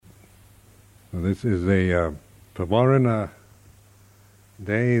Well, this is a Pavarana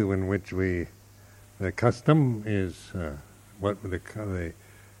day in which the custom is what the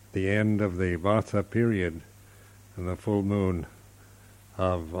end of the Vasa period and the full moon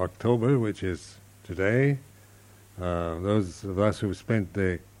of October, which is today. Those of us who've spent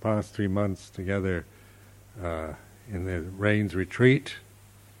the past 3 months together in the rains retreat,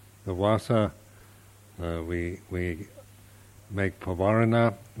 the Vasa, we make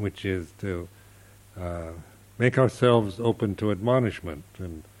Pavarana, which is to make ourselves open to admonishment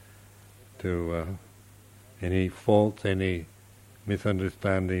and to any faults, any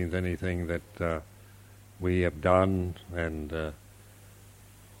misunderstandings, anything that we have done and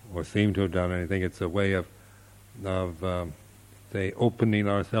or seem to have done anything. It's a way of say, opening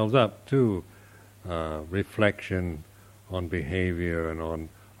ourselves up to reflection on behavior and on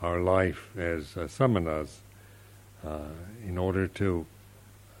our life as samanas, in order to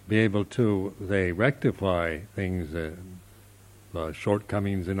be able to, say, rectify things,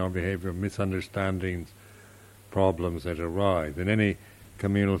 shortcomings in our behavior, misunderstandings, problems that arise. In any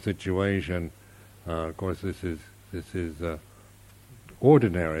communal situation, of course this is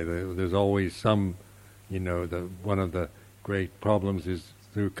ordinary. There's always some, one of the great problems is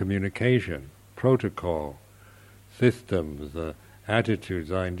through communication, protocol, systems,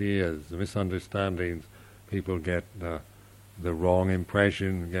 attitudes, ideas, misunderstandings. People get the wrong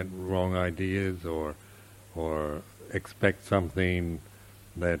impression, get wrong ideas, or expect something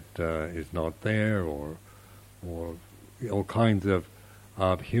that is not there, or all kinds of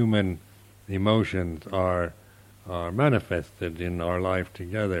human emotions are manifested in our life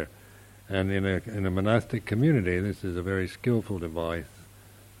together. And in a monastic community, this is a very skillful device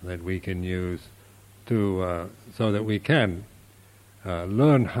that we can use to so that we can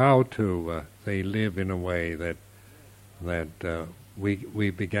learn how to say live in a way that we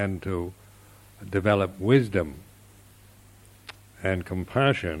begin to develop wisdom and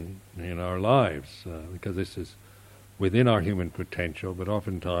compassion in our lives, because this is within our human potential, but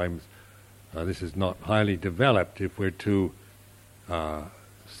oftentimes this is not highly developed if we're too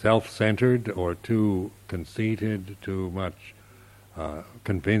self-centered or too conceited, too much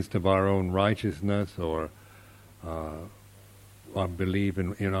convinced of our own righteousness, or believe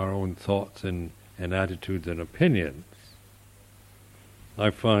in our own thoughts and attitudes and opinions. I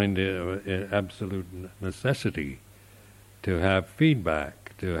find it an absolute necessity to have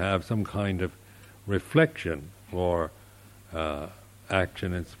feedback, to have some kind of reflection for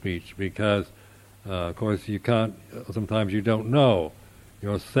action and speech, because of course sometimes you don't know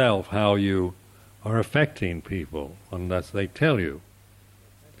yourself how you are affecting people unless they tell you.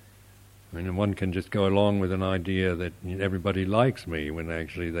 I mean, one can just go along with an idea that everybody likes me when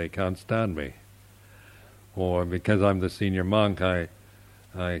actually they can't stand me. Or because I'm the senior monk, I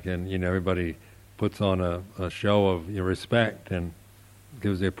can, everybody puts on a show of respect and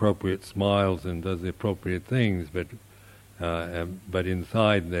gives the appropriate smiles and does the appropriate things, but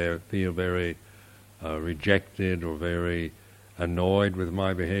inside they feel very rejected or very annoyed with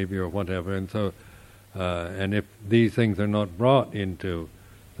my behavior or whatever. And so, and if these things are not brought into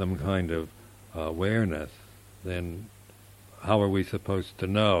some kind of awareness, then how are we supposed to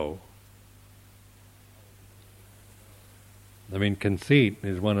know? I mean, conceit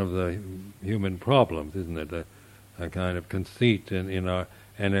is one of the human problems, isn't it? A kind of conceit in our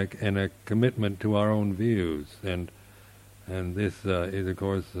and a commitment to our own views, and this is, of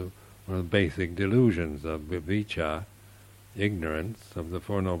course, one of the basic delusions of vivicca, ignorance of the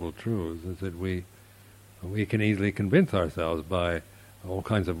Four Noble Truths, is that we can easily convince ourselves by all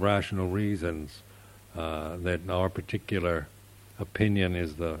kinds of rational reasons that our particular opinion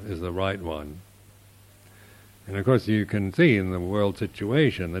is the right one. And of course you can see in the world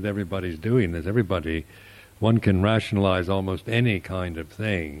situation that everybody's doing this. One can rationalize almost any kind of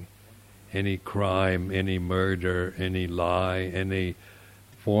thing, any crime, any murder, any lie, any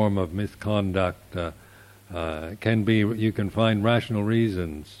form of misconduct you can find rational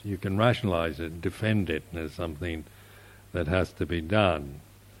reasons, you can rationalize it, defend it as something that has to be done.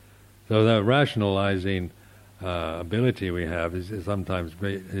 So the rationalizing ability we have is sometimes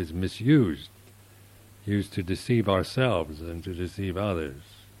is misused, used to deceive ourselves and to deceive others.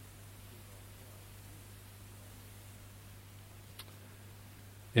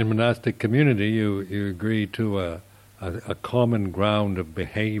 In monastic community, you agree to a common ground of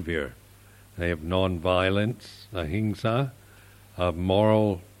behavior. They have non-violence, ahimsa, of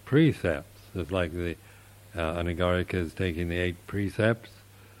moral precepts. It's like the Anagarika is taking the 8 precepts,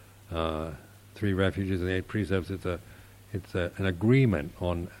 3 refuges and the 8 precepts. It's an agreement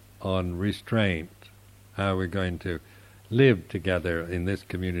on restraint, how we're going to live together in this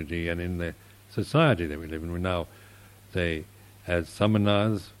community and in the society that we live in. We now say, as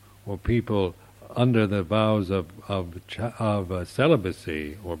samanas or people under the vows of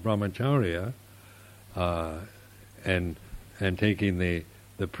celibacy or brahmacharya, and taking the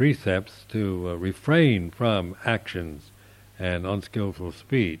precepts to refrain from actions and unskillful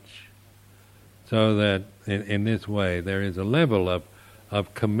speech, so that in this way there is a level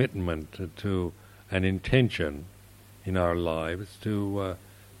of commitment to an intention in our lives to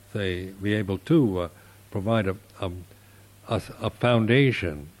be able to provide a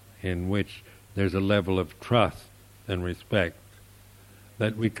foundation in which there's a level of trust and respect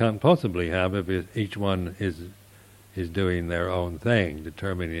that we can't possibly have if each one is doing their own thing,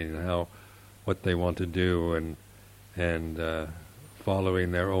 determining what they want to do and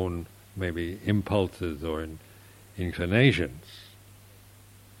following their own maybe impulses or inclinations.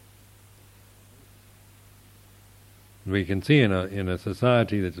 We can see in a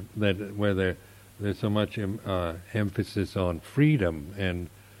society where there's so much emphasis on freedom and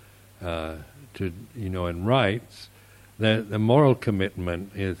and rights, that the moral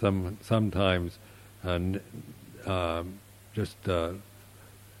commitment is sometimes just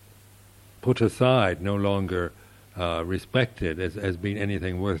put aside, no longer respected as being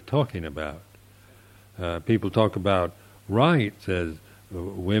anything worth talking about. People talk about rights as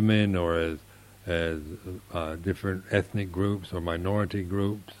women or as different ethnic groups or minority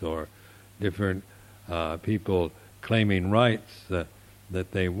groups or different people claiming rights that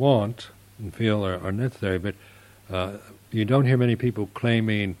they want and feel are necessary, but you don't hear many people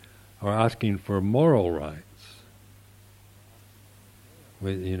claiming or asking for moral rights.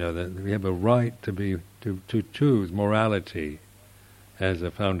 That we have a right to choose morality as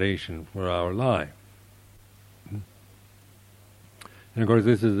a foundation for our life. And of course,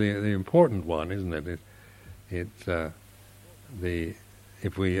 this is the important one, isn't it? It's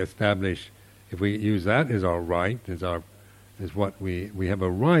if we use that as our right, is what we have a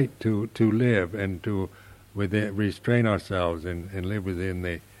right to live and to restrain ourselves and live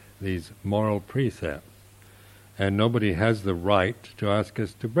within these moral precepts. And nobody has the right to ask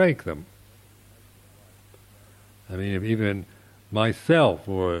us to break them. I mean, if even myself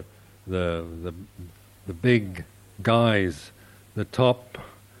or the big guys, the top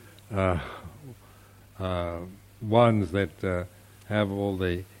ones that have all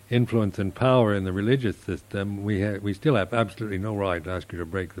the influence and power in the religious system, we still have absolutely no right to ask you to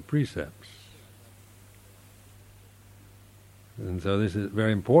break the precepts. And so this is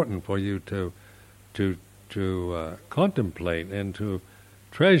very important for you to contemplate and to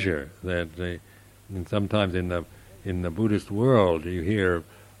treasure that. And sometimes in the Buddhist world, you hear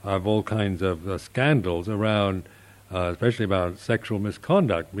of all kinds of scandals around, especially about sexual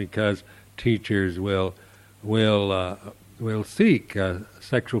misconduct, because teachers will seek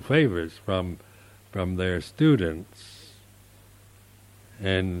sexual favors from their students,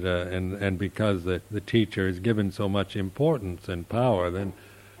 and because the teacher is given so much importance and power, then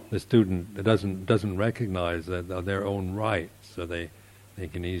the student doesn't recognize their own rights, so they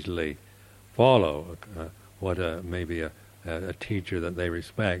can easily follow what maybe a teacher that they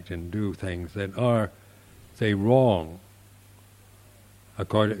respect and do things that are, say, wrong,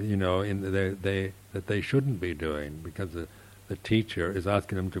 according that they shouldn't be doing, because the teacher is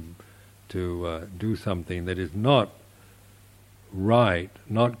asking them to do something that is not right,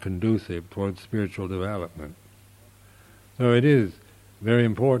 not conducive towards spiritual development. So it is very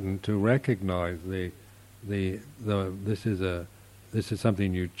important to recognize this is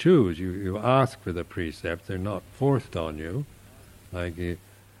something you choose. You ask for the precepts; they're not forced on you, like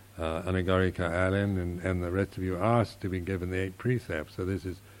Anagarika Allen and the rest of you asked to be given the 8 precepts. So this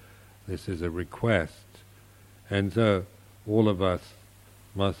is a request, and so all of us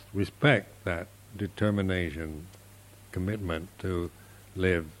must respect that determination, commitment to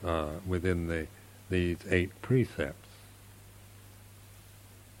live within these 8 precepts.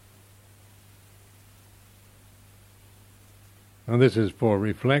 And this is for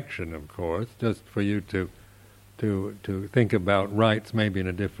reflection, of course, just for you to think about rights maybe in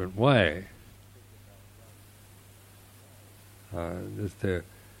a different way. Just to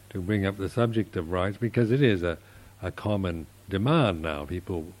bring up the subject of rights, because it is a common demand now.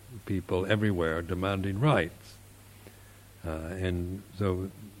 People everywhere are demanding rights. And so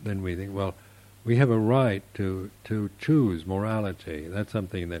then we think, well, we have a right to choose morality. That's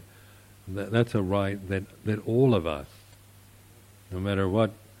something that's a right that all of us, no matter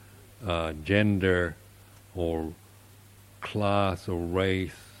what gender or class or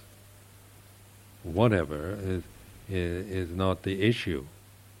race, whatever, is not the issue.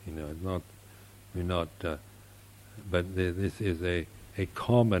 It's not. We're not. But this is a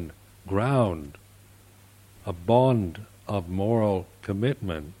common ground, a bond of moral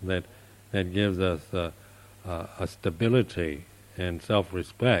commitment that gives us a stability and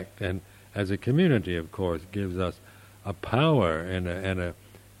self-respect, and as a community, of course, gives us a power and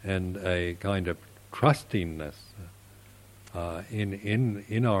a kind of trustingness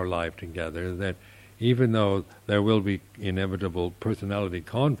in our life together, that even though there will be inevitable personality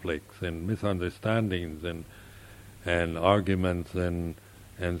conflicts and misunderstandings and arguments and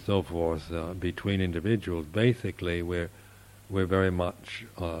so forth between individuals, basically we're very much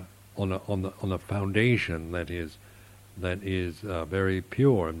on a foundation that is very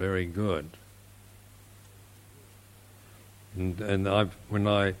pure and very good. And when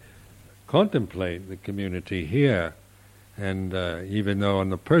I contemplate the community here, and even though on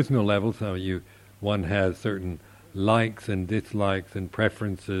the personal level, one has certain likes and dislikes and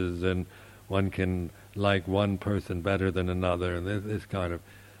preferences, and one can like one person better than another, and this kind of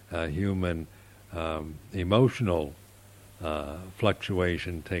human emotional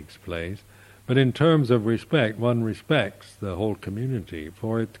fluctuation takes place. But in terms of respect, one respects the whole community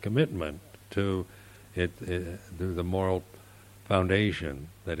for its commitment to the moral foundation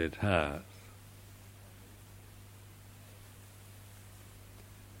that it has.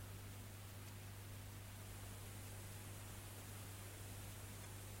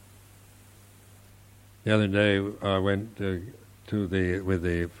 The other day I went with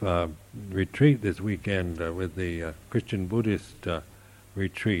the retreat this weekend with the Christian Buddhist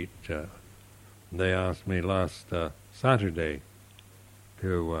retreat. They asked me last Saturday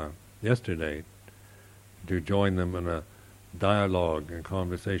yesterday to join them in a dialogue and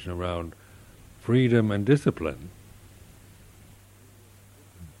conversation around freedom and discipline,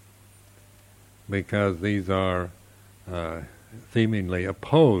 because these are seemingly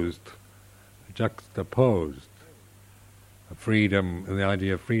juxtaposed. Freedom, and the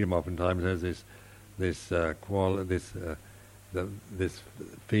idea of freedom oftentimes has this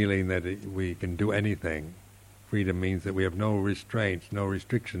feeling that we can do anything. Freedom means that we have no restraints, no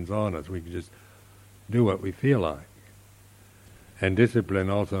restrictions on us. We can just do what we feel like. And discipline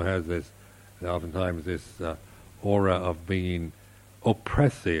also has oftentimes this aura of being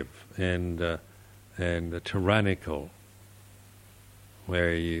oppressive and tyrannical,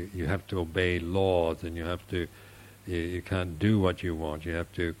 where you have to obey laws, and you can't do what you want. You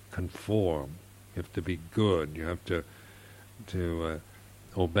have to conform. You have to be good. You have to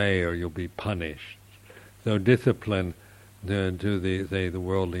obey, or you'll be punished. So discipline, to the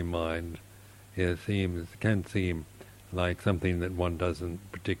worldly mind, can seem like something that one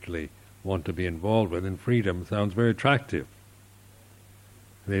doesn't particularly want to be involved with. And freedom sounds very attractive.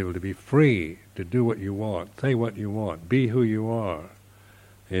 To be able to be free to do what you want, say what you want, be who you are,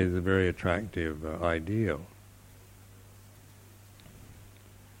 is a very attractive ideal.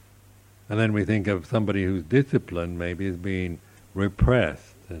 And then we think of somebody who's disciplined maybe as being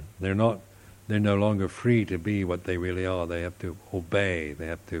repressed. They're no longer free to be what they really are. They have to obey, they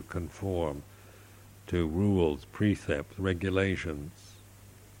have to conform to rules, precepts, regulations.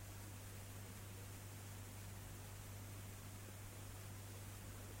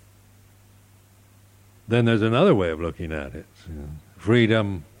 Then there's another way of looking at it.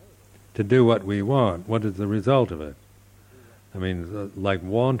 Freedom to do what we want. What is the result of it? I mean, like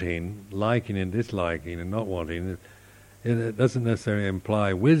wanting, liking and disliking and not wanting, it doesn't necessarily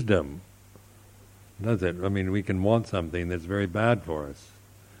imply wisdom, does it? I mean, we can want something that's very bad for us.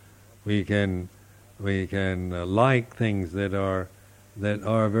 We can like things that are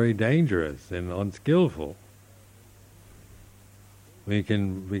very dangerous and unskillful. We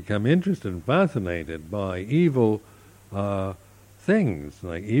can become interested and fascinated by evil things.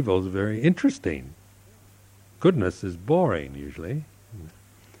 Like, evil is very interesting. Goodness is boring, usually.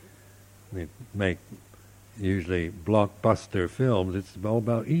 We make usually blockbuster films. It's all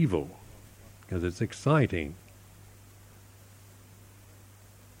about evil because it's exciting.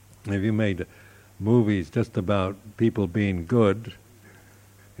 If you made movies just about people being good,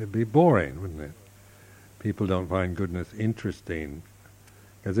 it'd be boring, wouldn't it? People don't find goodness interesting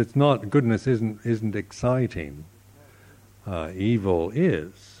because it's not. Goodness isn't exciting. Evil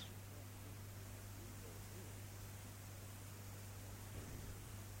is.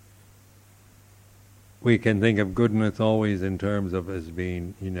 We can think of goodness always in terms of as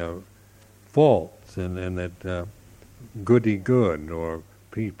being, faults, and that goody good, or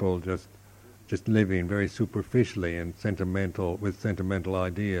people just living very superficially and with sentimental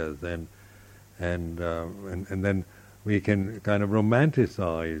ideas, and then we can kind of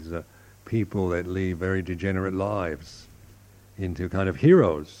romanticize people that lead very degenerate lives into kind of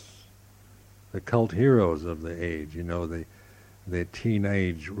heroes, the cult heroes of the age. the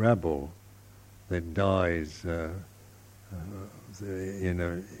teenage rebel that dies in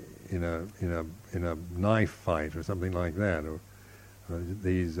a knife fight or something like that, or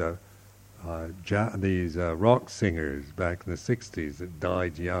these rock singers back in the 60s that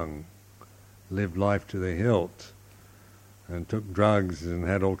died young, lived life to the hilt, and took drugs and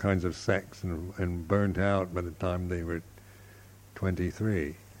had all kinds of sex and burnt out by the time they were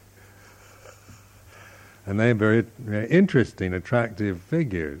 23. And they're very, very interesting, attractive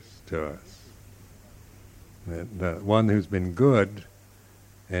figures to us. The one who's been good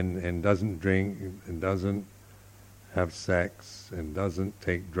and doesn't drink and doesn't have sex and doesn't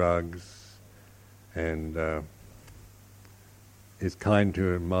take drugs and is kind to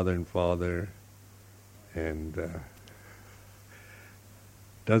her mother and father and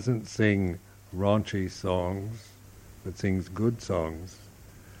doesn't sing raunchy songs but sings good songs.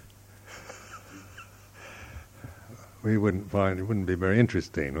 We wouldn't find, it wouldn't be very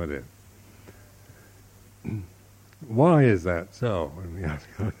interesting, would it? Why is that so?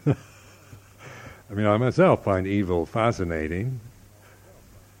 I mean, I myself find evil fascinating,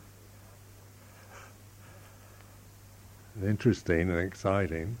 interesting and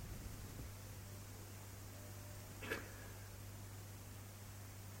exciting.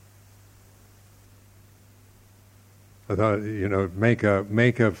 I thought, make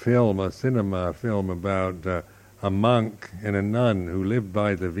a film, a cinema film about a monk and a nun who lived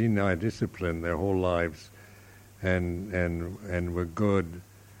by the Vinaya discipline their whole lives, and were good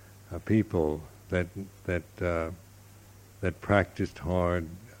people that practiced hard,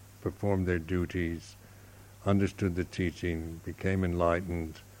 performed their duties, understood the teaching, became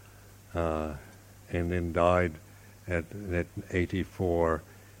enlightened, and then died at 84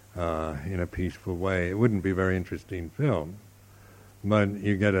 in a peaceful way. It wouldn't be a very interesting film. But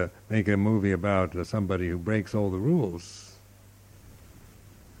you got to make a movie about somebody who breaks all the rules,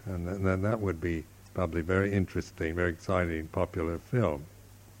 and then that would be probably very interesting, very exciting, popular film.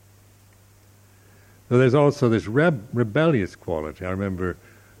 So there's also this rebellious quality. I remember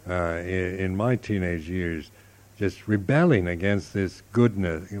in my teenage years just rebelling against this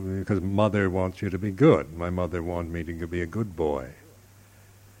goodness, because mother wants you to be good. My mother wanted me to be a good boy,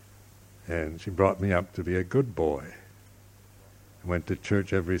 and she brought me up to be a good boy. I went to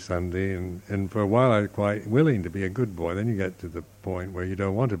church every Sunday, and for a while I was quite willing to be a good boy. Then you get to the point where you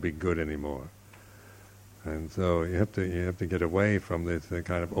don't want to be good anymore, and so you have to get away from this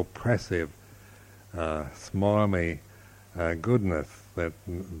kind of oppressive, smarmy goodness that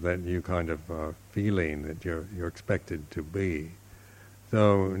you kind of are feeling that you're expected to be.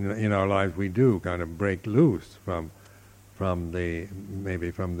 So in our lives we do kind of break loose from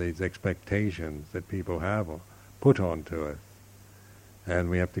these expectations that people have put onto us.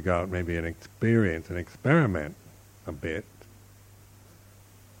 And we have to go out maybe and experience and experiment a bit.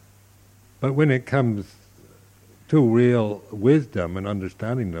 But when it comes to real wisdom and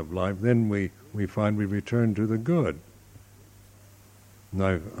understanding of life, then we find we return to the good.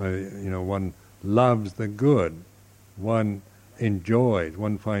 One loves the good. One enjoys.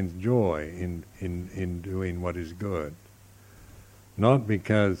 One finds joy in doing what is good. Not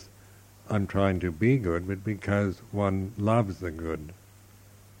because I'm trying to be good, but because one loves the good.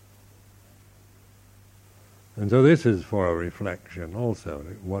 And so this is for a reflection also.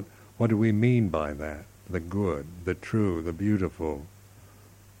 What do we mean by that? The good, the true, the beautiful.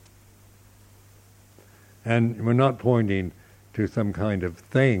 And we're not pointing to some kind of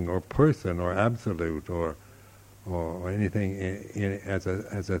thing or person or absolute or anything as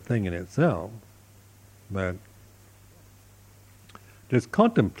a thing in itself, but just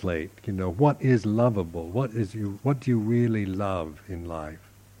contemplate, what is lovable? What do you really love in life?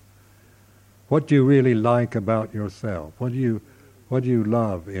 What do you really like about yourself? What do you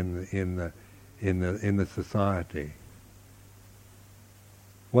love in the society?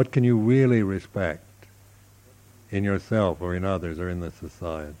 What can you really respect in yourself or in others or in the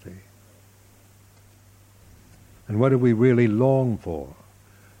society? And what do we really long for?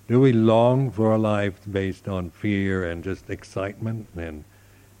 Do we long for a life based on fear and just excitement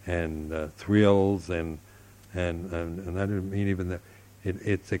and thrills and that doesn't mean even that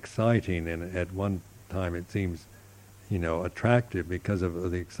it's exciting, and at one time it seems, attractive because of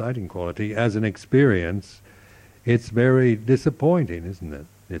the exciting quality. As an experience, it's very disappointing, isn't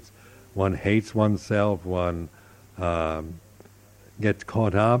it? One hates oneself. One gets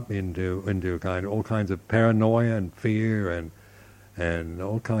caught up into all kinds of paranoia and fear and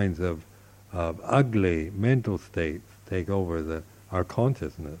all kinds of ugly mental states take over our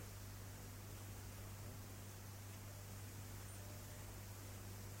consciousness.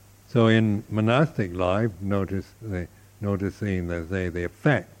 So in monastic life, notice noticing the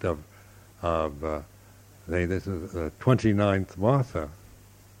effect of this is the 29th Vasa,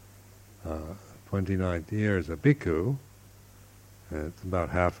 29th year as a bhikkhu. It's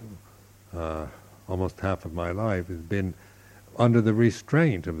about almost half of my life has been under the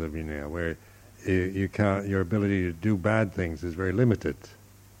restraint of the Vinaya, where you can't, your ability to do bad things is very limited.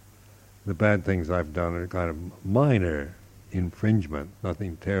 The bad things I've done are kind of minor infringement,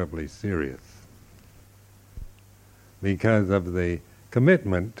 nothing terribly serious, because of the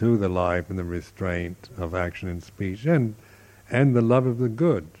commitment to the life and the restraint of action and speech, and the love of the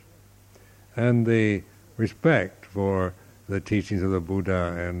good, and the respect for the teachings of the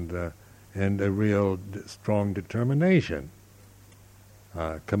Buddha, and a real strong determination,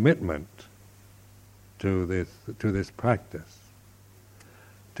 commitment to this practice,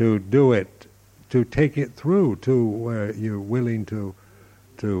 to do it, to take it through to where you're willing to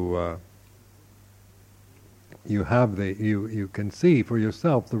you can see for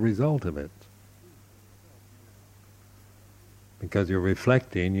yourself the result of it. Because you're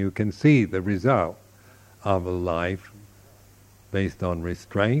reflecting, you can see the result of a life based on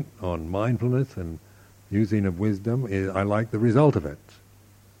restraint, on mindfulness, and using of wisdom. I like the result of it.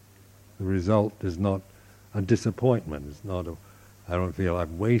 The result is not a disappointment. It's not I don't feel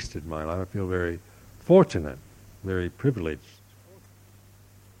I've wasted my life. I feel very fortunate, very privileged.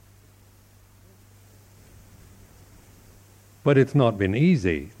 But it's not been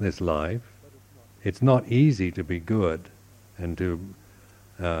easy, this life. It's not easy to be good, and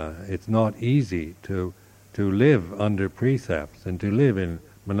it's not easy to live under precepts and to live in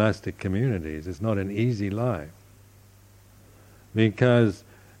monastic communities. It's not an easy life, because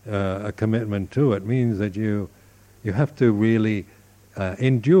a commitment to it means that you have to really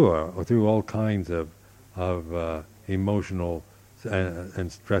endure through all kinds of emotional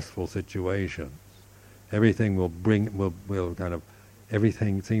and stressful situations. Everything will kind of,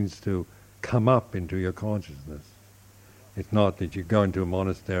 everything seems to come up into your consciousness. It's not that you go into a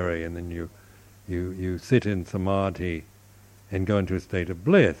monastery and then you sit in samadhi and go into a state of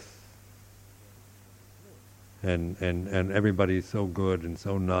bliss, and everybody's so good and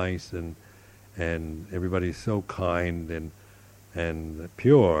so nice, and everybody's so kind and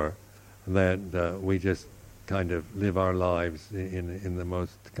pure that we just kind of live our lives in the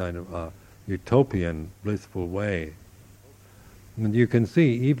most kind of utopian, blissful way. And you can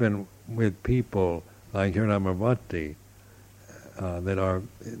see even with people like Hiranamavati that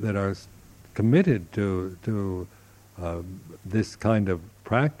are committed to this kind of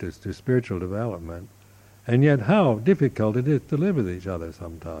practice, to spiritual development, and yet how difficult it is to live with each other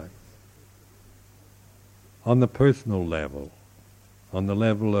sometimes. On the personal level, on the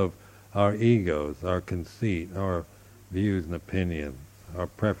level of our egos, our conceit, our views and opinions, our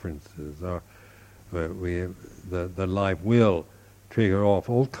preferences, the life will trigger off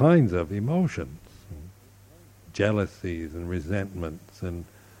all kinds of emotions, jealousies and resentments, and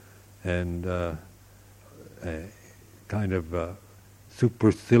kind of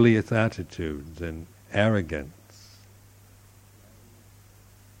supercilious attitudes and arrogance,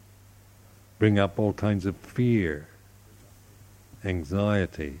 bring up all kinds of fear,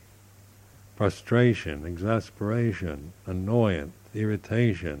 anxiety, frustration, exasperation, annoyance,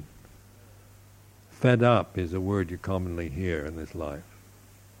 irritation. Fed up is a word you commonly hear in this life.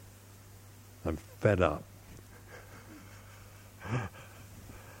 I'm fed up.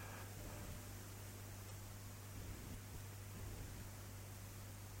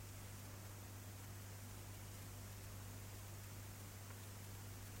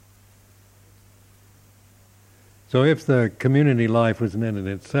 So if the community life was an end in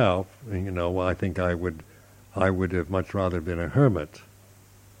itself, I think I would have much rather been a hermit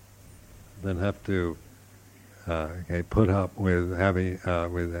than have to put up with having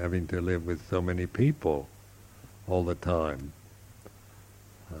to live with so many people all the time.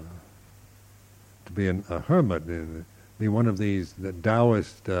 To be a hermit, be one of these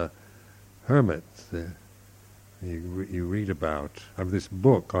Taoist hermits you read about. I have this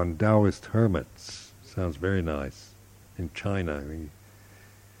book on Taoist hermits. Sounds very nice, in China.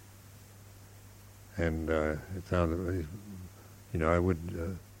 And it sounds,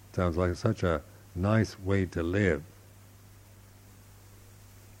 sounds like such a nice way to live.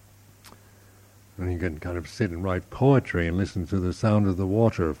 And you can kind of sit and write poetry and listen to the sound of the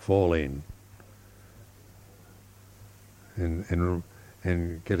water falling, and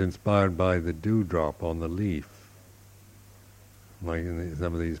get inspired by the dewdrop on the leaf, like in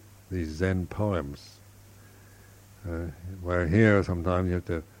some of these Zen poems. Where here sometimes you have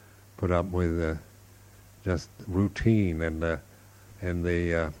to put up with just routine and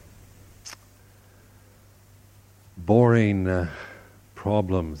the boring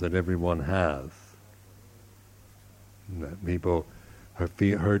problems that everyone has. That people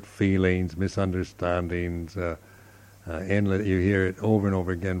hurt feelings, misunderstandings, endless. You hear it over and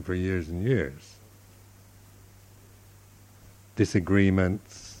over again for years and years.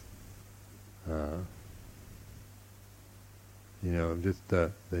 Disagreements, just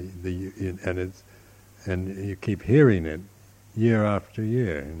and you keep hearing it year after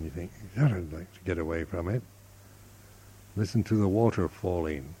year, and you think, God, I'd like to get away from it. Listen to the water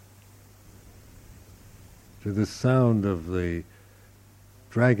falling, to the sound of the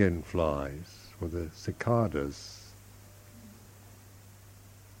dragonflies or the cicadas.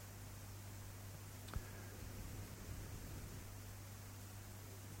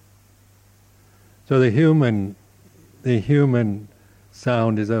 So the human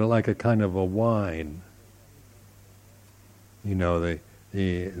sound is like a kind of a wine. The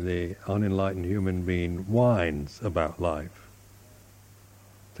unenlightened human being whines about life.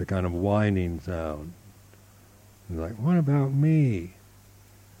 It's a kind of whining sound. It's like, what about me?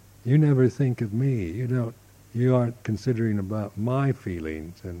 You never think of me. You aren't considering about my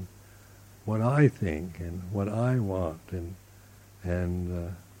feelings and what I think and what I want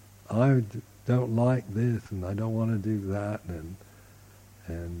and I don't like this and I don't want to do that and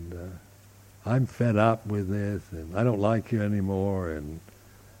I'm fed up with this and I don't like you anymore and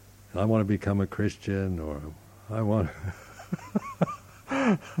I want to become a Christian or I want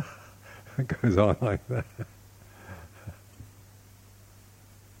it goes on like that.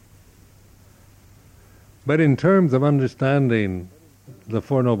 But in terms of understanding the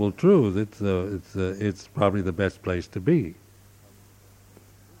Four Noble Truths, it's probably the best place to be.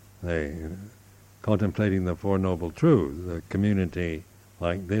 Contemplating the Four Noble Truths, a community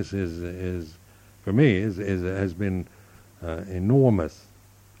like this is for me has been enormous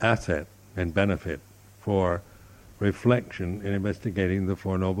asset and benefit for reflection in investigating the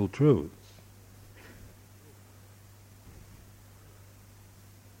Four Noble Truths.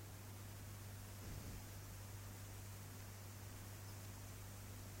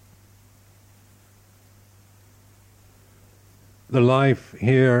 The life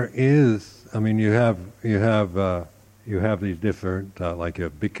here is, you have these different, like you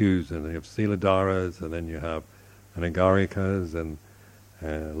have bhikkhus and you have siladharas and then you have anagarikas and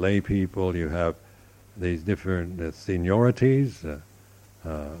lay people. You have these different seniorities,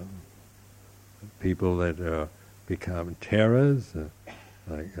 people that become teras,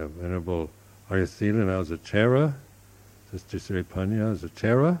 like Venerable Aryasila now is a tera, Sister Siripanya is a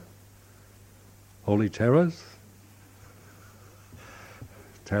tera, holy teras.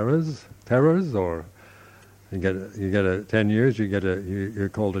 Terras, or you get a 10 years, you're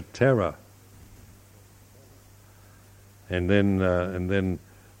called a terra. And then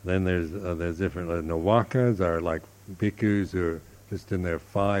there's different nawakas are like bhikkhus who are just in their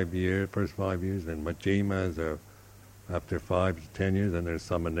first 5 years, and majjimas are after 5 to 10 years, and there's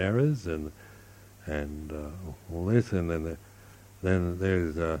samaneras and all this, and then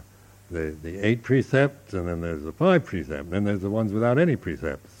there's the 8 precepts, and then there's the 5 precepts, and then there's the ones without any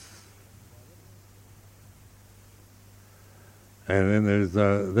precepts. And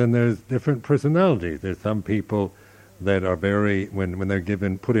then there's different personalities. There's some people that are very, when they're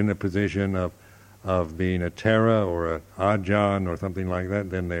put in a position of being a Tera or a Ajahn or something like that,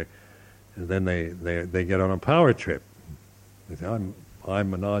 then they get on a power trip. They say, I'm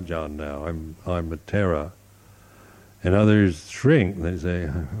an Ajahn now. I'm a Tera. And others shrink. They say,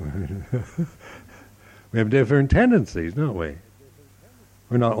 we have different tendencies, don't we?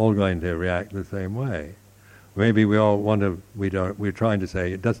 We're not all going to react the same way. Maybe we all we're trying to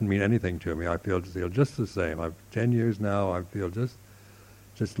say, it doesn't mean anything to me. I feel just the same. I've 10 years now, I feel just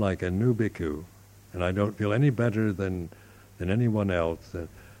like a new bhikkhu. And I don't feel any better than anyone else.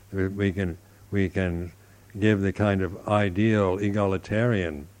 We can give the kind of ideal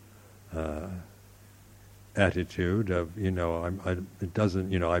egalitarian attitude of,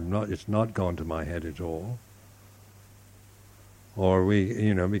 it's not gone to my head at all. Or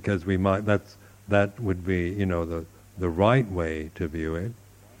because we might, that would be, the right way to view it.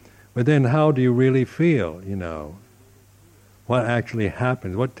 But then how do you really feel, What actually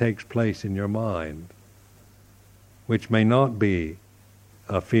happens, what takes place in your mind, which may not be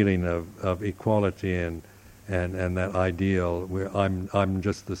a feeling of equality and that ideal where I'm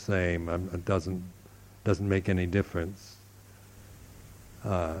just the same, it doesn't make any difference.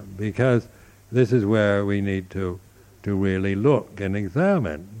 Because this is where we need to really look and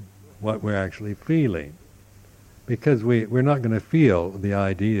examine what we're actually feeling. Because we're not going to feel the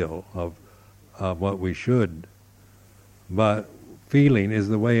ideal of what we should, but feeling is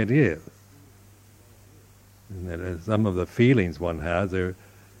the way it is. And that some of the feelings one has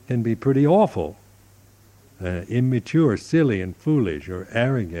can be pretty awful, immature, silly and foolish, or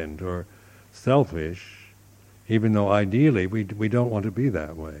arrogant, or selfish, even though ideally we don't want to be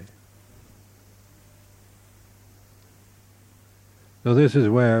that way. So this is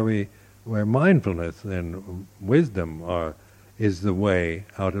where mindfulness and wisdom is the way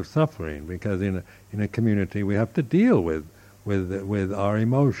out of suffering, because in a community we have to deal with our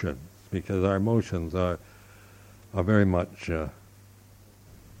emotions, because our emotions are very much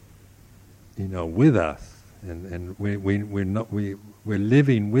with us, and we're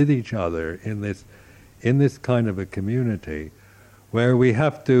living with each other in this kind of a community where we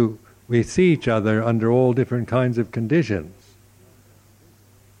see each other under all different kinds of conditions.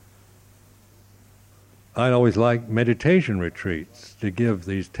 I always like meditation retreats. To give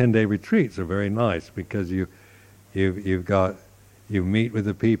these 10-day retreats are very nice, because you meet with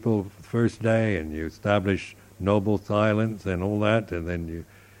the people the first day and you establish noble silence and all that, and then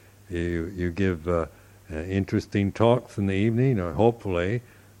you give interesting talks in the evening, or hopefully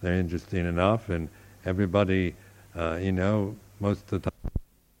they're interesting enough, and everybody, most of the time.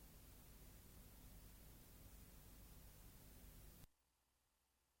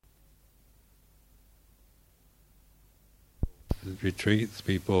 Retreats,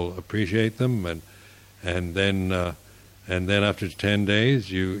 people appreciate them, and then after 10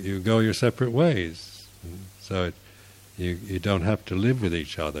 days you go your separate ways. So you don't have to live with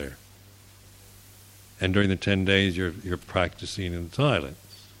each other. And during the 10 days you're practicing in silence.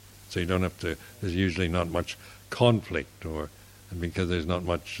 So you don't have to. There's usually not much conflict, because there's not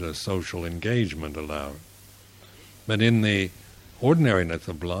much social engagement allowed. But in the ordinariness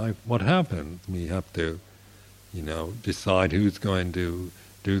of life, what happens? We have to decide who's going to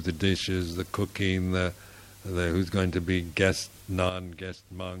do the dishes, the cooking, the who's going to be guest, non-guest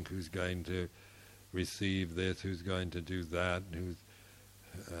monk, who's going to receive this, who's going to do that,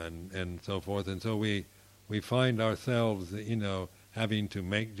 and so forth. And so we find ourselves, having to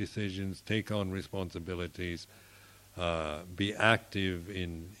make decisions, take on responsibilities, be active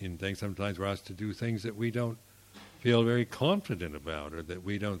in things. Sometimes we're asked to do things that we don't feel very confident about, or that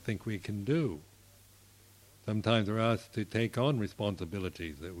we don't think we can do. Sometimes we're asked to take on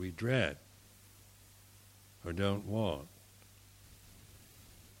responsibilities that we dread or don't want.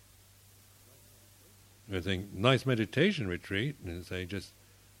 I think nice meditation retreat, and say just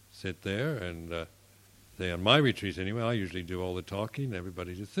sit there and say, on my retreats anyway, I usually do all the talking.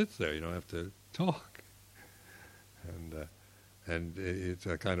 Everybody just sits there. You don't have to talk, and it's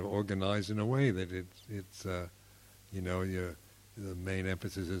kind of organized in a way that it's the main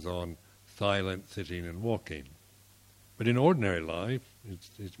emphasis is on silent sitting and walking. But in ordinary life,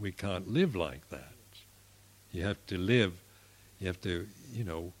 we can't live like that. You have to live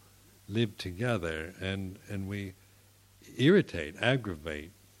together, and we irritate,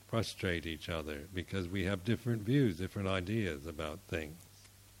 aggravate, frustrate each other because we have different views, different ideas about things.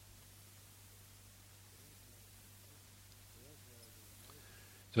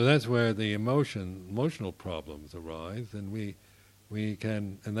 So that's where the emotional problems arise, and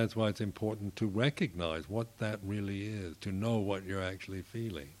and that's why it's important to recognize what that really is, to know what you're actually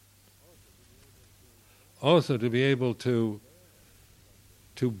feeling. Also, to be able to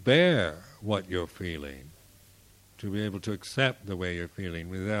bear what you're feeling, to be able to accept the way you're feeling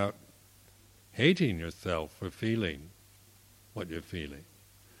without hating yourself for feeling what you're feeling.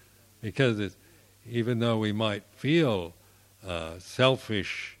 Because even though we might feel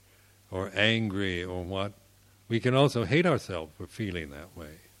selfish or angry or what, we can also hate ourselves for feeling that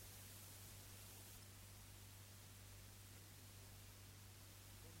way.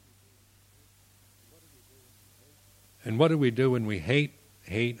 And what do we do when we hate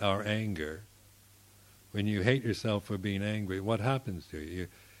our anger? When you hate yourself for being angry, what happens to you?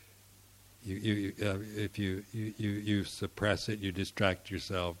 If you suppress it, you distract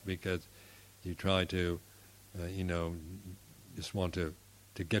yourself because you try to, just want to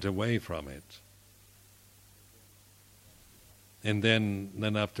get away from it. And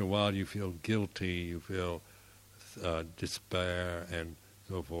then after a while you feel guilty, you feel despair and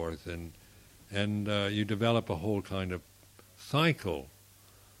so forth, and you develop a whole kind of cycle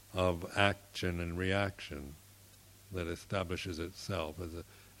of action and reaction that establishes itself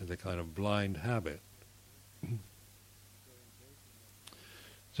as a kind of blind habit.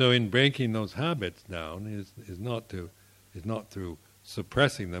 So in breaking those habits down is not through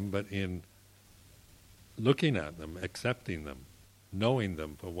suppressing them, but in looking at them, accepting them, knowing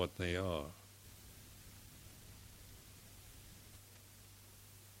them for what they are.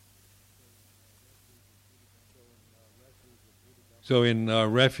 So in our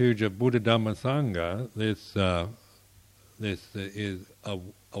refuge of Buddha Dhamma Sangha, this is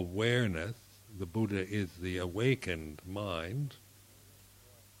awareness. The Buddha is the awakened mind,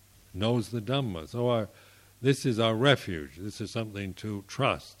 knows the Dhamma. So this is our refuge. This is something to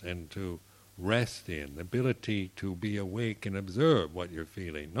trust and to rest in, the ability to be awake and observe what you're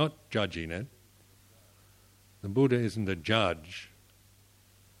feeling, not judging it. The Buddha isn't a judge,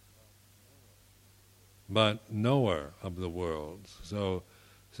 but knower of the world. So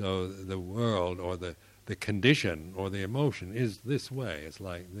the world, or the condition or the emotion is this way, it's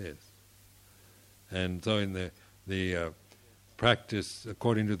like this. And so in the practice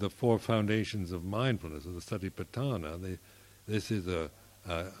according to the four foundations of mindfulness, of the Satipatthana, this is a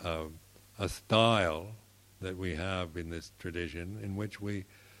style that we have in this tradition in which we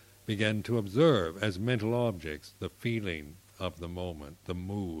begin to observe as mental objects the feeling of the moment, the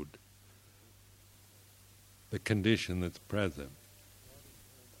mood, the condition that's present.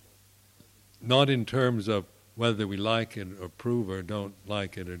 Not in terms of whether we like it or approve or don't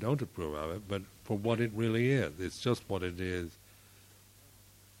like it or don't approve of it, but for what it really is. It's just what it is.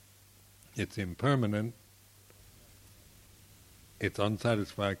 It's impermanent, it's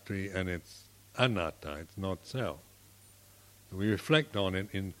unsatisfactory, and it's anatta, it's not self. We reflect on it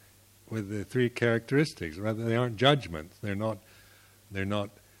with the three characteristics. Rather, they aren't judgments. They're not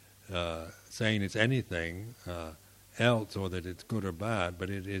saying it's anything else or that it's good or bad, but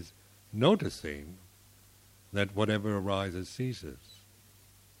it is noticing that whatever arises ceases.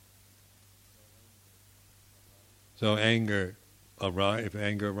 So if anger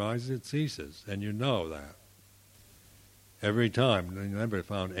arises, it ceases, and you know that. Every time, you never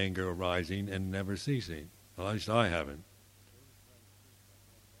found anger arising and never ceasing. Well, at least I haven't.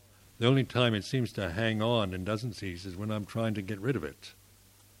 The only time it seems to hang on and doesn't cease is when I'm trying to get rid of it.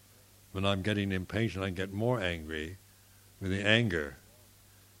 When I'm getting impatient, I get more angry with the anger.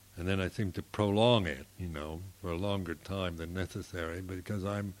 And then I seem to prolong it, for a longer time than necessary, because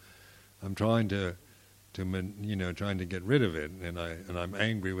I'm trying to trying to get rid of it, and I'm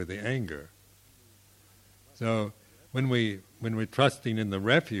angry with the anger. So when we're trusting in the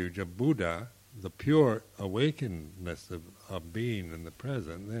refuge of Buddha, the pure awakenedness of being in the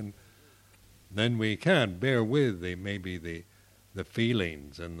present, then we can bear with maybe the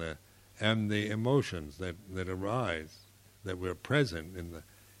feelings and the emotions that arise, that we're present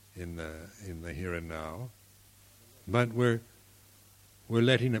in the here and now, but we're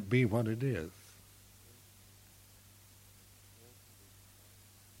letting it be what it is.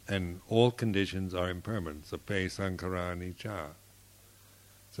 And all conditions are impermanent. Sape sankhara anicca.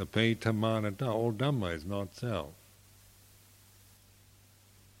 Sape dhamma anatta. All Dhamma is not self.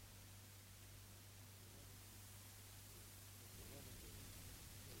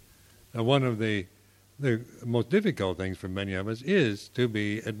 Now, one of the most difficult things for many of us is to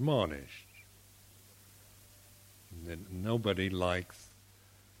be admonished. And nobody likes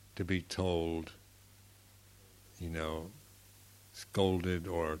to be told, scolded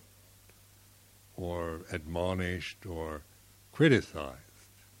or admonished or criticized.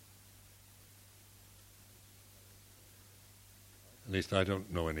 At least I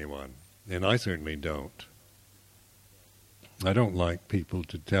don't know anyone, and I certainly don't. I don't like people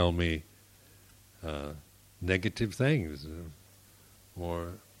to tell me negative things,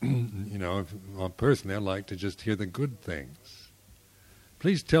 or personally I like to just hear the good things.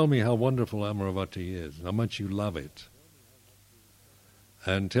 Please tell me how wonderful Amaravati is, how much you love it.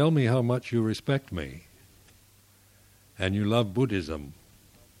 And tell me how much you respect me, and you love Buddhism,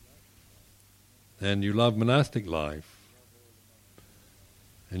 and you love monastic life,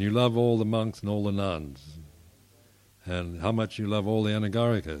 and you love all the monks and all the nuns, and how much you love all the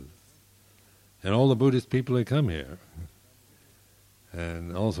Anagarikas, and all the Buddhist people who come here.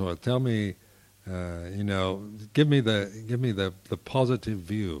 And also tell me, give me the positive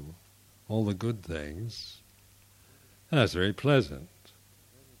view, all the good things. That's very pleasant.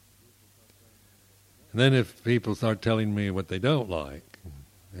 And then if people start telling me what they don't like,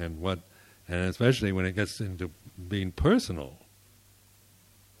 and especially when it gets into being personal,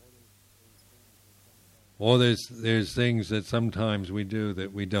 or there's things that sometimes we do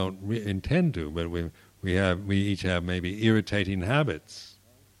that we don't intend to, but we each have maybe irritating habits.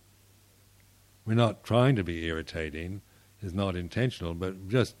 We're not trying to be irritating; it's not intentional, but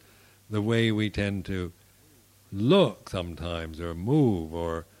just the way we tend to look sometimes, or move,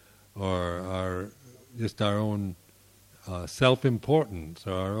 or our own self-importance,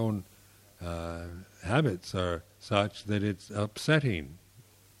 or our own habits are such that it's upsetting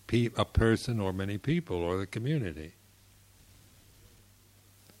a person or many people or the community.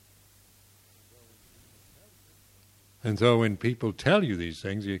 And so when people tell you these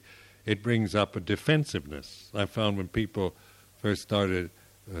things, it brings up a defensiveness. I found when people first started,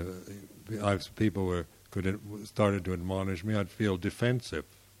 started to admonish me, I'd feel defensive.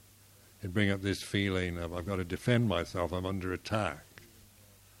 It'd bring up this feeling of I've got to defend myself, I'm under attack.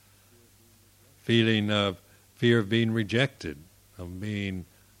 Feeling of fear of being rejected, of being,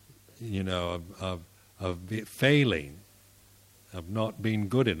 of failing, of not being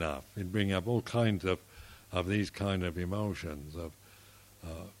good enough. It'd bring up all kinds of these kind of emotions, of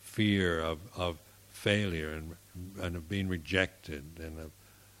fear of failure and of being rejected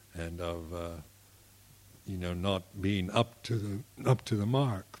and of not being up to the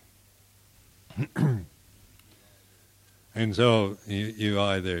mark. And so you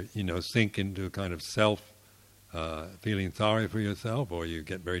either sink into a kind of feeling sorry for yourself, or you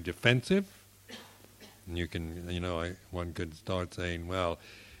get very defensive, and you can one could start saying, well,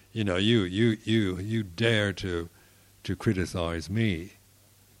 you dare to criticize me,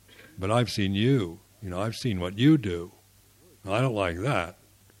 but I've seen you. I've seen what you do. I don't like that,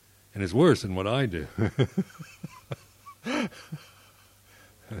 and it's worse than what I do.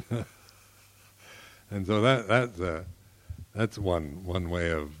 And so that's one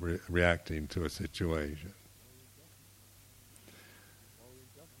way of reacting to a situation.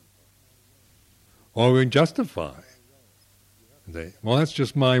 Or we justify. Say, well, that's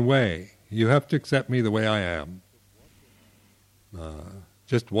just my way. You have to accept me the way I am.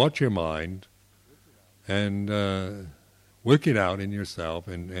 Just watch your mind and work it out in yourself,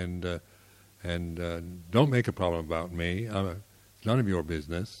 and don't make a problem about me. It's none of your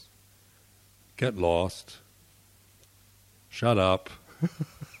business. Get lost. Shut up.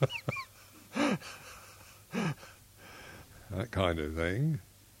 That kind of thing.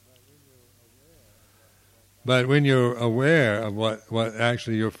 But when you're aware of what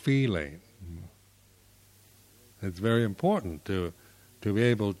actually you're feeling, it's very important to be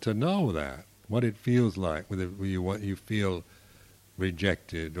able to know that, what it feels like, what you feel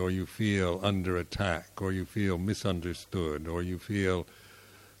rejected, or you feel under attack, or you feel misunderstood, or you feel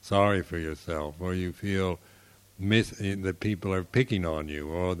sorry for yourself, or you feel that people are picking on you,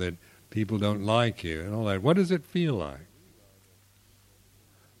 or that people don't like you, and all that. What does it feel like?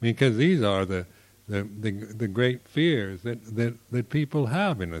 Because these are the great fears that people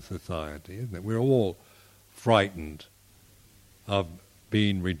have in a society, isn't it? We're all frightened of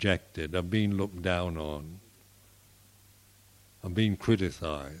being rejected, of being looked down on, of being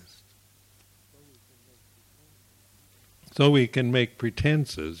criticized. So we can make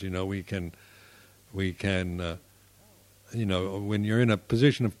pretenses, we can, when you're in a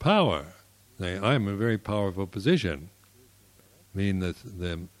position of power, say, I'm a very powerful position. I mean, the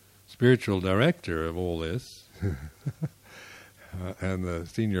spiritual director of all this, and the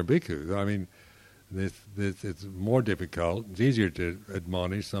senior bhikkhus. I mean, this it's more difficult. It's easier to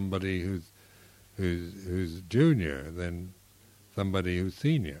admonish somebody who's junior than somebody who's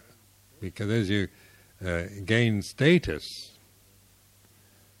senior, because as you gain status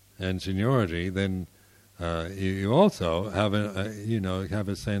and seniority, then you also have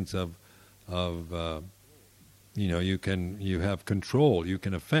a sense of you have control. You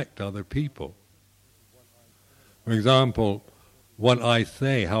can affect other people. For example, what I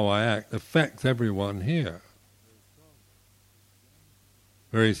say, how I act, affects everyone here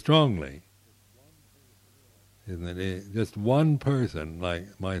very strongly. Isn't it? Just one person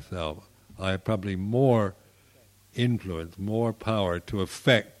like myself, I have probably more influence, more power to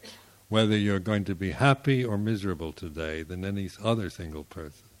affect whether you're going to be happy or miserable today than any other single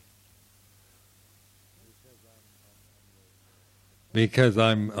person. Because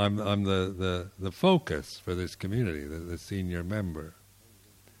I'm the focus for this community, the senior member.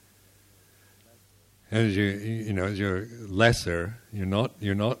 And as as you're lesser,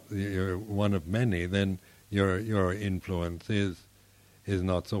 you're one of many, then your influence is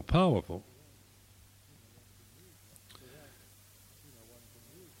not so powerful.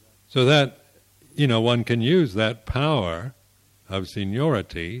 So that one can use that power of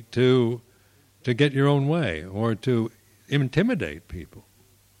seniority to get your own way, or to intimidate people.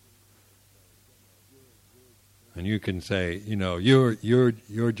 And you can say,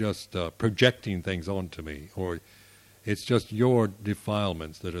 you're just projecting things onto me, or it's just your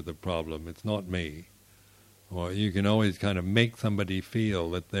defilements that are the problem, it's not me. Or you can always kind of make somebody feel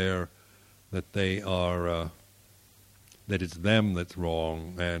that it's them that's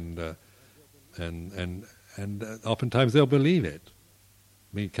wrong, and oftentimes they'll believe it,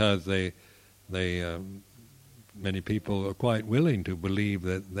 because many people are quite willing to believe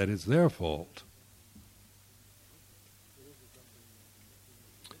that it's their fault.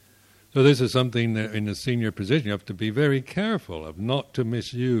 So this is something that in a senior position you have to be very careful of, not to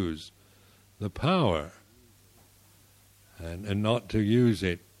misuse the power, and not to use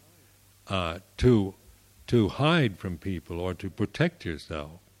it to hide from people or to protect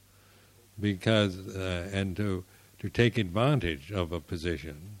yourself, because and to take advantage of a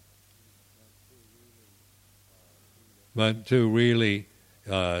position, but to really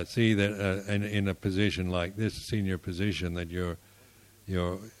see that in a position like this, senior position, that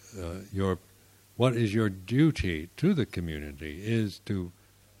what is your duty to the community is to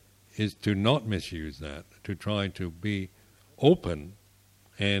not misuse that, to try to be open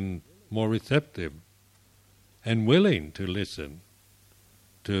and more receptive and willing to listen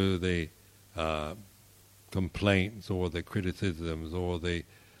to the complaints or the criticisms or the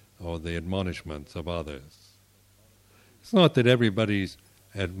admonishments of others. It's not that everybody's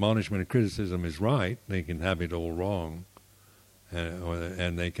admonishment and criticism is right. They can have it all wrong,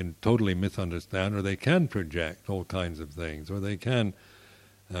 and they can totally misunderstand, or they can project all kinds of things, or they can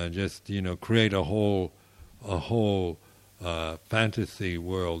just create a whole fantasy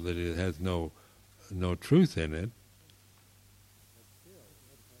world that it has no truth in it.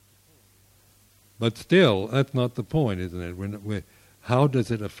 But still, that's not the point, isn't it? How does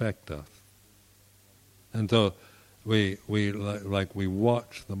it affect us? And so we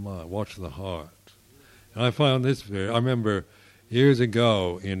watch the mind, watch the heart. And I found this I remember years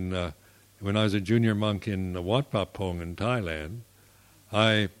ago when I was a junior monk in Wat Pah Pong in Thailand,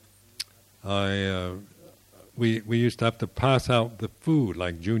 we used to have to pass out the food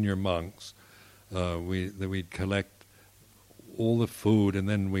like junior monks. We'd collect all the food, and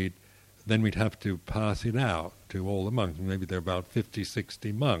then we'd have to pass it out to all the monks. Maybe there are about 50,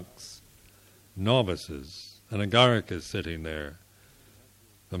 60 monks, novices, and Agarikas sitting there,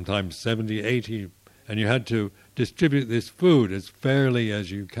 sometimes 70, 80, and you had to distribute this food as fairly as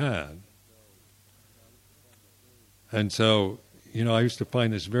you can. And so, I used to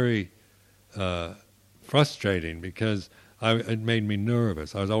find this very frustrating, because it made me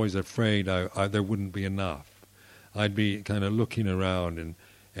nervous. I was always afraid there wouldn't be enough. I'd be kind of looking around, and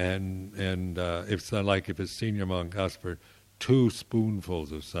if a senior monk asked for 2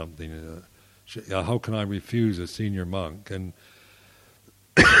 spoonfuls of something, how can I refuse a senior monk? And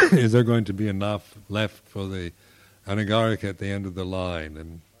is there going to be enough left for the anagarika at the end of the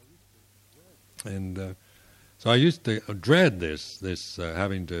line? And so I used to dread this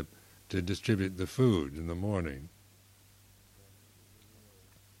having to distribute the food in the morning.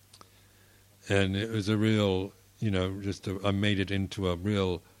 And it was a real, I made it into a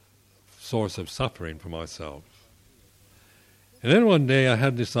real source of suffering for myself. And then one day I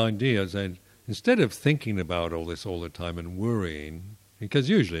had this idea, I said, instead of thinking about all this all the time and worrying, because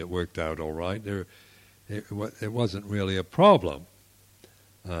usually it worked out all right, it wasn't really a problem.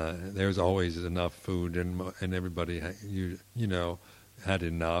 There's always enough food, and everybody had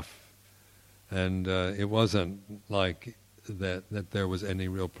enough. And it wasn't like that there was any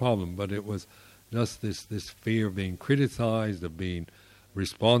real problem, but it was just this fear of being criticized, of being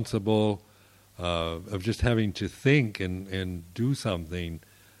responsible, of just having to think and do something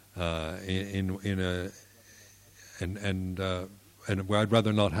and where I'd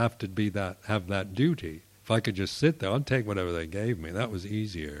rather not have to have that duty. If I could just sit there, I'd take whatever they gave me. That was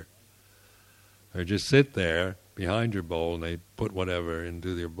easier. Or just sit there behind your bowl and they put whatever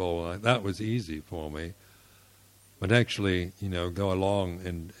into your bowl. That was easy for me. But actually, go along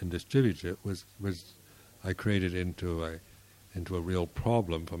and distribute it was I created into a real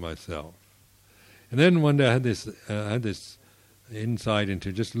problem for myself. And then one day I had this insight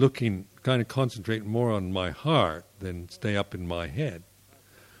into just looking, kind of concentrate more on my heart than stay up in my head.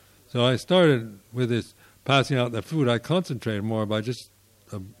 So I started with this passing out the food. I concentrated more by just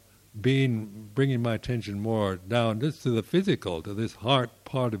bringing my attention more down just to the physical, to this heart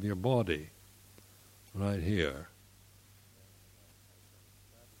part of your body, right here.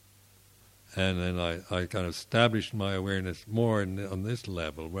 And then I kind of established my awareness more on this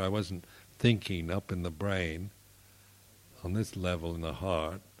level, where I wasn't thinking up in the brain, on this level in the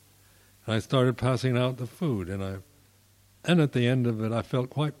heart. And I started passing out the food, and at the end of it I felt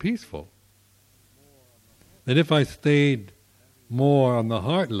quite peaceful. That if I stayed more on the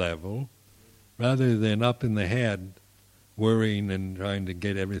heart level, rather than up in the head, worrying and trying to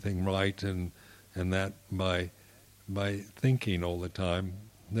get everything right, and that by thinking all the time,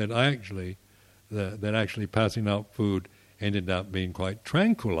 that actually passing out food ended up being quite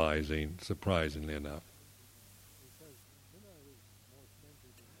tranquilizing, surprisingly enough.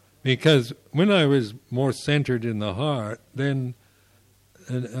 Because when I was more centered in the heart, then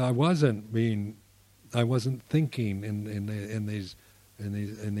I wasn't thinking in these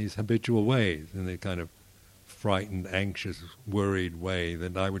in these habitual ways, in the kind of frightened, anxious, worried way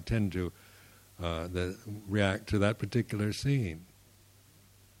that I would tend to react to that particular scene.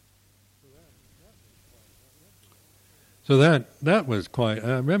 So that was quite.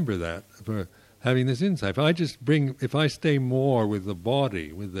 I remember that for having this insight. If I stay more with the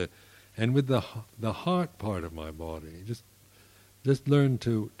body, with the heart part of my body, just learn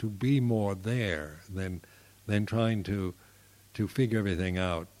to be more there than trying to figure everything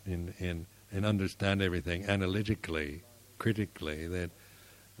out and understand everything analytically, critically.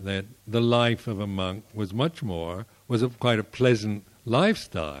 That the life of a monk was quite a pleasant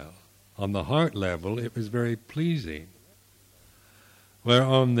lifestyle. On the heart level, it was very pleasing. Where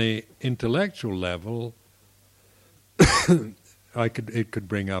on the intellectual level, it could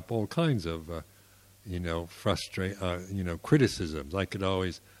bring up all kinds of, criticisms. I could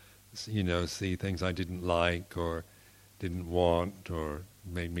always, see things I didn't like or didn't want, or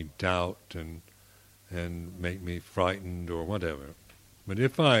made me doubt and make me frightened or whatever. But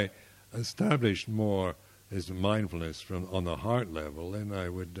if I established more as mindfulness on the heart level, then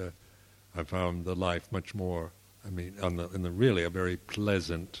I found the life much more. In the really a very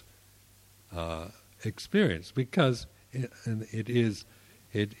pleasant experience, because it is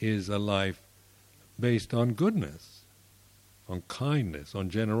a life based on goodness, on kindness, on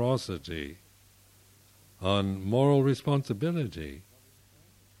generosity, on moral responsibility,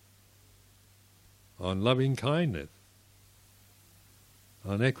 on loving kindness,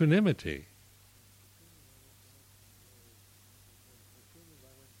 on equanimity.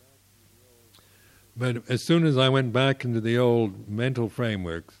 But as soon as I went back into the old mental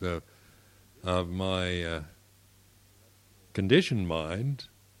frameworks of my conditioned mind,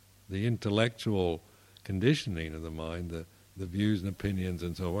 the intellectual conditioning of the mind, the views and opinions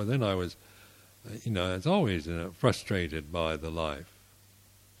and so on, then I was, as always, frustrated by the life.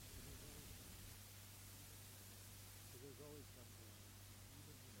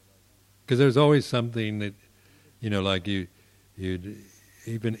 Because there's always something that, like you'd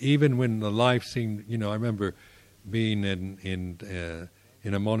even when the life seemed, I remember being in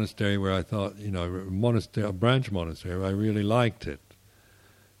a monastery where I thought, a branch monastery where I really liked it,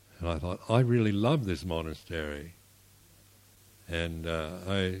 and I thought I really love this monastery, and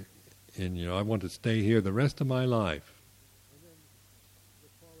I want to stay here the rest of my life.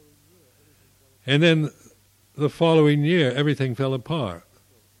 And then the following year, everything fell apart.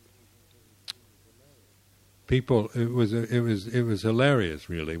 It was hilarious,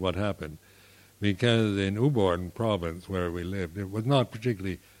 really, what happened, because in Ubon province, where we lived, it was not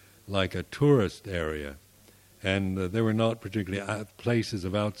particularly like a tourist area, and there were not particularly places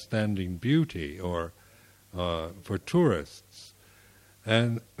of outstanding beauty or for tourists.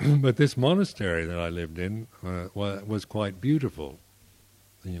 And but this monastery that I lived in was quite beautiful,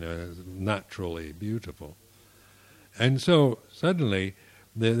 naturally beautiful, and so suddenly.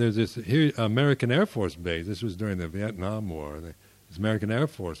 There's this American Air Force base. This was during the Vietnam War. This American Air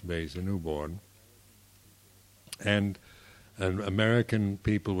Force base in Ubon, and American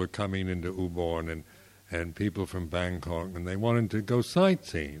people were coming into Ubon, and people from Bangkok, and they wanted to go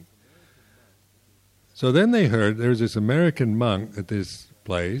sightseeing. So then they heard there was this American monk at this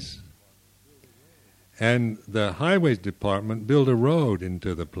place, and the highways department built a road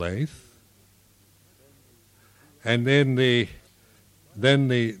into the place, and then the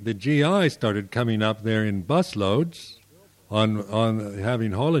GI started coming up there in busloads on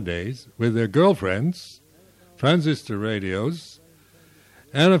having holidays with their girlfriends, transistor radios,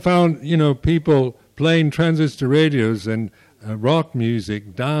 and I found people playing transistor radios and rock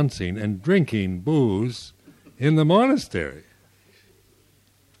music, dancing and drinking booze in the monastery.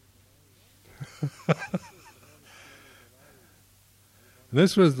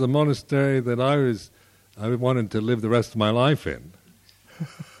 This was the monastery that I wanted to live the rest of my life in.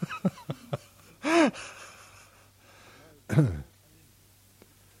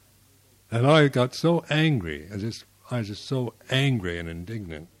 And I got so angry. I was just so angry and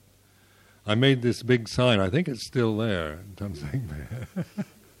indignant. I made this big sign. I think it's still there.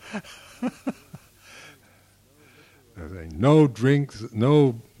 No drinks,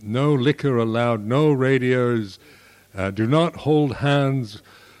 no liquor allowed, no radios. Do not hold hands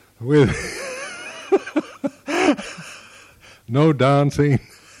with. No dancing.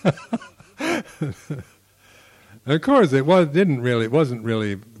 Of course, it wasn't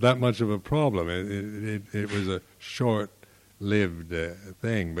really that much of a problem. It was a short-lived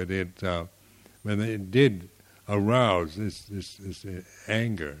thing, but it did arouse this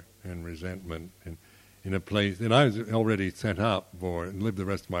anger and resentment in a place that I was already set up for and lived the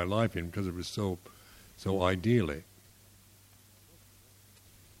rest of my life in, because it was so idyllic.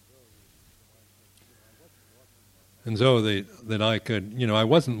 And so that I could, I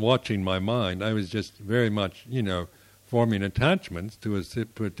wasn't watching my mind. I was just very much, forming attachments to a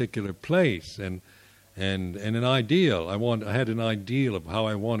particular place and an ideal. I had an ideal of how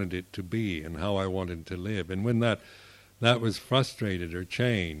I wanted it to be and how I wanted to live. And when that was frustrated or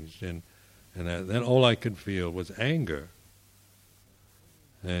changed, and then all I could feel was anger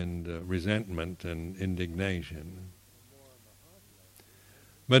and resentment and indignation.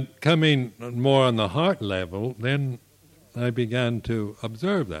 But coming more on the heart level, then I began to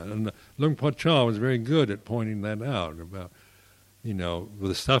observe that. And Luang Por Chah was very good at pointing that out about,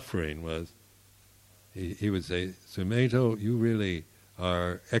 the suffering was, he would say, Sumedho, you really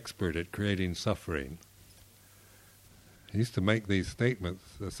are expert at creating suffering. He used to make these statements,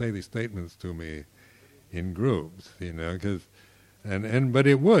 say these statements to me in groups, but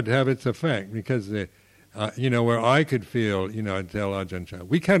it would have its effect, because where I could feel, I'd tell Ajahn Chah,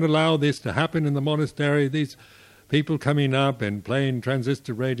 we can't allow this to happen in the monastery, these people coming up and playing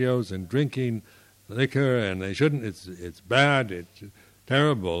transistor radios and drinking liquor, and they shouldn't, it's bad, it's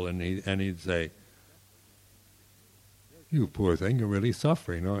terrible, and he'd say, you poor thing, you're really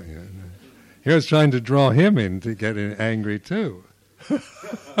suffering, aren't you? He was trying to draw him in to get angry too.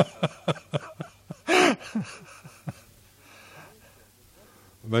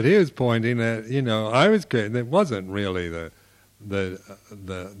 But he was pointing at, I was creating. It wasn't really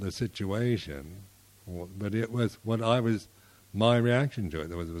the situation, but it was my reaction to it.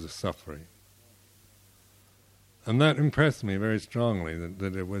 There was a suffering, and that impressed me very strongly.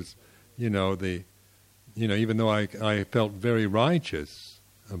 That it was, even though I felt very righteous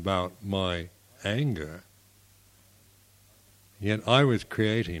about my anger, yet I was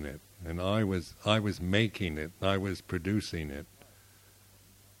creating it, and I was making it, I was producing it,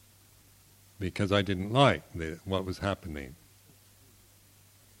 because I didn't like what was happening.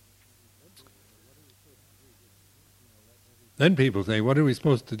 Then people say, what are we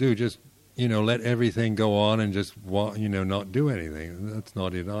supposed to do? Just, let everything go on and just, not do anything. That's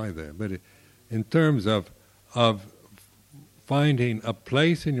not it either. But in terms of finding a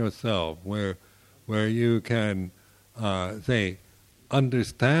place in yourself where you can, say,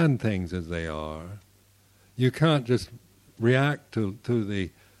 understand things as they are, you can't just react to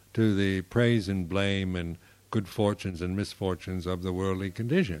the praise and blame and good fortunes and misfortunes of the worldly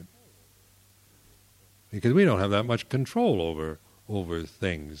condition, because we don't have that much control over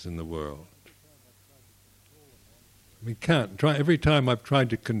things in the world. We can't. Every time I've tried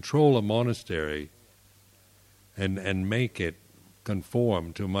to control a monastery and make it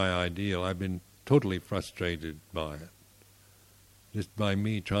conform to my ideal, I've been totally frustrated by it. Just by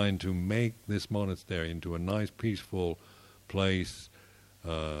me trying to make this monastery into a nice, peaceful place,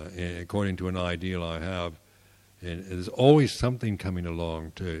 according to an ideal I have, and there's always something coming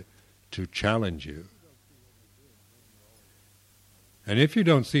along to challenge you. And if you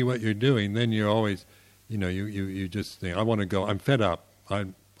don't see what you're doing, then you're always, you just think, I want to go, I'm fed up, I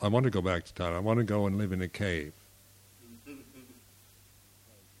want to go back to Thailand, I want to go and live in a cave.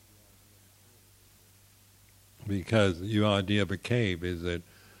 Because your idea of a cave is that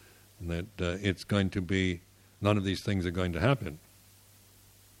it's going to be, none of these things are going to happen.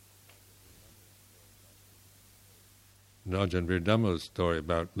 Ajahn Virdhamma's story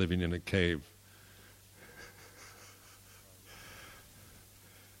about living in a cave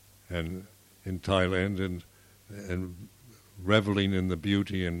and in Thailand and reveling in the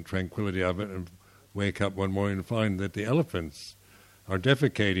beauty and tranquility of it, and wake up one morning and find that the elephants are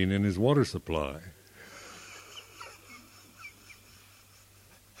defecating in his water supply.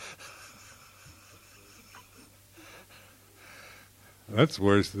 That's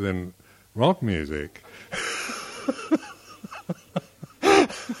worse than rock music.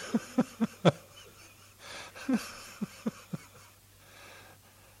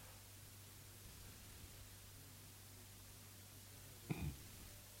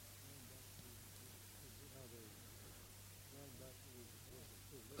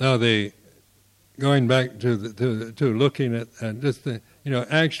 Now, going back to looking at just the,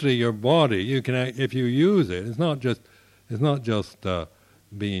 actually your body, you can, if you use it, it's not just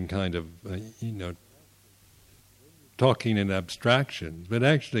being kind of talking in abstractions, but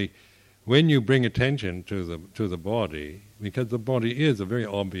actually when you bring attention to the body, because the body is a very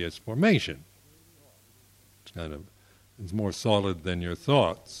obvious formation, it's more solid than your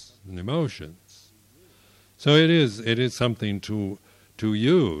thoughts and emotions. So it is something to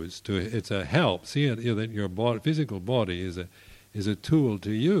use. It's a help. See that your physical body is a tool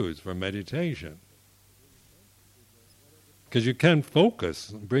to use for meditation. Because you can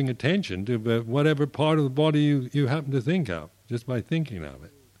focus, bring attention to whatever part of the body you happen to think of, just by thinking of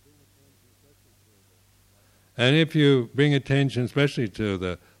it. And if you bring attention, especially to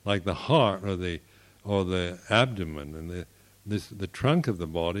the heart or the abdomen and the trunk of the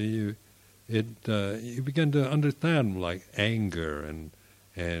body, you begin to understand like anger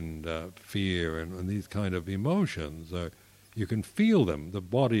and fear and these kind of emotions. You can feel them, the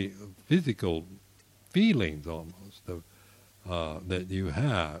body, physical feelings almost that you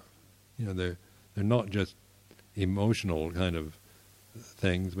have. They're not just emotional kind of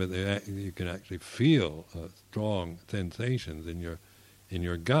things, but you can actually feel strong sensations in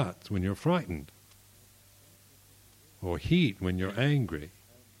your guts when you're frightened, or heat when you're angry.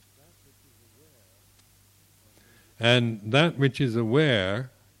 And that which is aware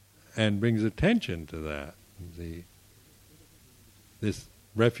and brings attention to that, this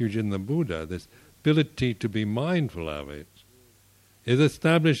refuge in the Buddha, this ability to be mindful of it, is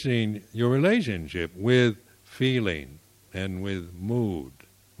establishing your relationship with feeling and with mood,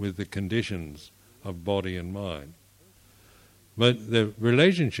 with the conditions of body and mind. But the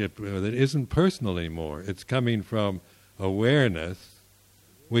relationship with it isn't personal anymore. It's coming from awareness,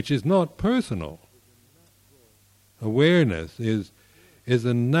 which is not personal. Awareness is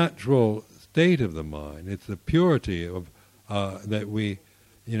a natural state of the mind. It's the purity of that we,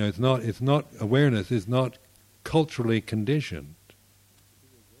 it's not awareness is not culturally conditioned.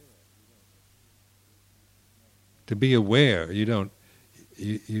 To be aware,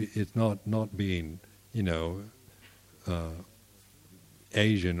 it's not being,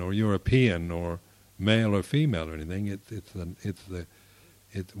 Asian or European or male or female or anything. It's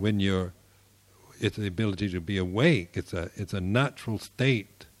the ability to be awake. It's a natural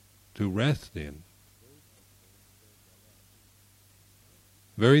state to rest in.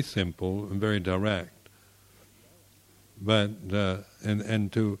 Very simple and very direct. But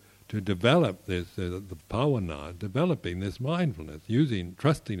and to develop this, the bhavana, developing this mindfulness,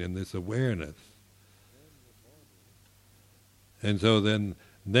 trusting in this awareness. And so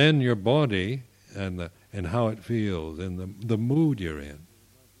then your body and how it feels and the mood you're in.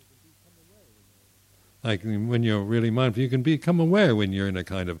 Like when you're really mindful, you can become aware when you're in a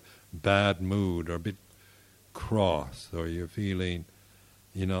kind of bad mood or a bit cross, or you're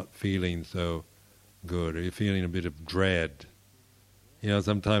not feeling so good, or you're feeling a bit of dread.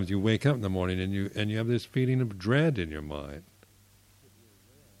 Sometimes you wake up in the morning and you have this feeling of dread in your mind.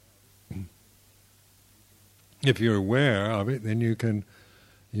 If you're aware of it, then you can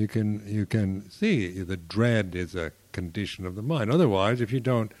see the dread is a condition of the mind. Otherwise, if you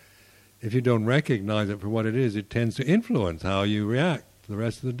don't recognize it for what it is, it tends to influence how you react the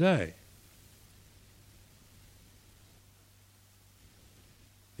rest of the day.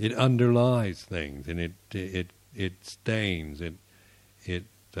 It underlies things, and it stains, it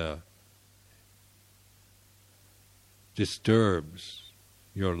disturbs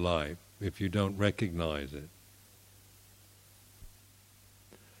your life if you don't recognize it.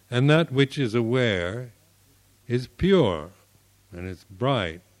 And that which is aware is pure, and it's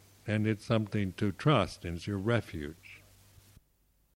bright, and it's something to trust, and it's your refuge.